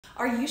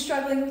Are you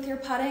struggling with your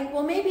putting?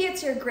 Well, maybe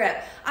it's your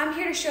grip. I'm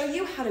here to show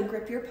you how to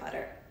grip your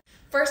putter.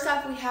 First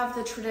off, we have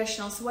the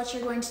traditional. So what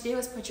you're going to do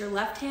is put your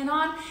left hand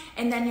on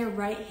and then your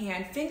right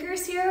hand.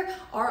 Fingers here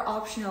are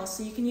optional.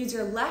 So you can use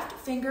your left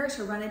finger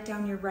to run it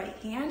down your right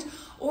hand,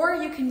 or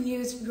you can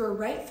use your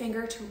right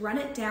finger to run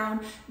it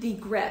down the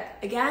grip.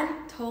 Again,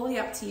 totally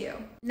up to you.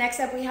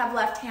 Next up, we have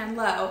left hand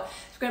low.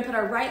 So we're gonna put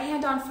our right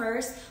hand on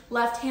first,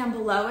 left hand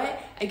below it.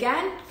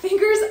 Again,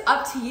 fingers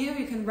up to you.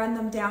 You can run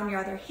them down your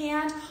other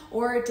hand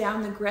or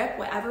down the grip,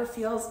 whatever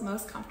feels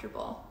most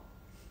comfortable.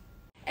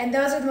 And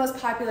those are the most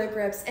popular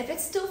grips. If it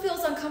still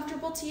feels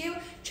uncomfortable to you,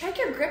 check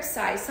your grip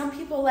size. Some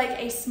people like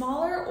a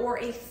smaller or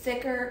a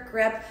thicker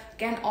grip.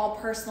 Again, all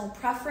personal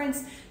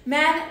preference.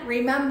 Men,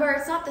 remember,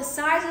 it's not the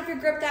size of your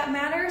grip that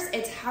matters,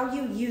 it's how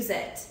you use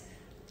it.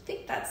 I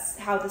think that's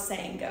how the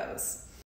saying goes.